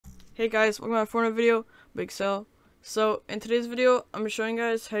Hey guys, welcome to my Fortnite video, Big Sale. So in today's video, I'm showing you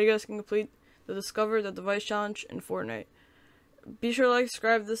guys how you guys can complete the Discover the Device Challenge in Fortnite. Be sure to like,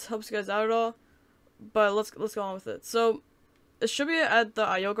 subscribe, this helps you guys out at all. But let's go on with it. So it should be at the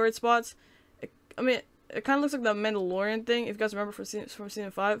IO guard spots. It kind of looks like the Mandalorian thing, if you guys remember from season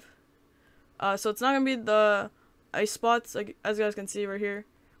 5. So it's not gonna be the ice spots, like as you guys can see right here,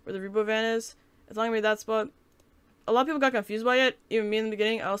 where the Rebo van is. It's not gonna be that spot. A lot of people got confused by it, even me in the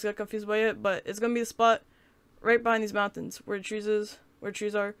beginning. I also got confused by it, but it's gonna be the spot right behind these mountains where the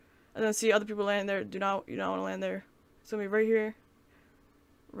trees are, and then see other people landing there. You don't want to land there. It's gonna be right here,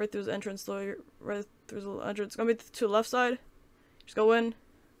 right through this entrance door, right through the entrance. It's gonna be to the left side. Just go in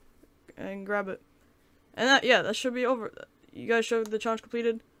and grab it, and that should be over. You guys showed the challenge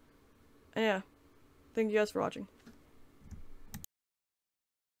completed, and yeah, thank you guys for watching.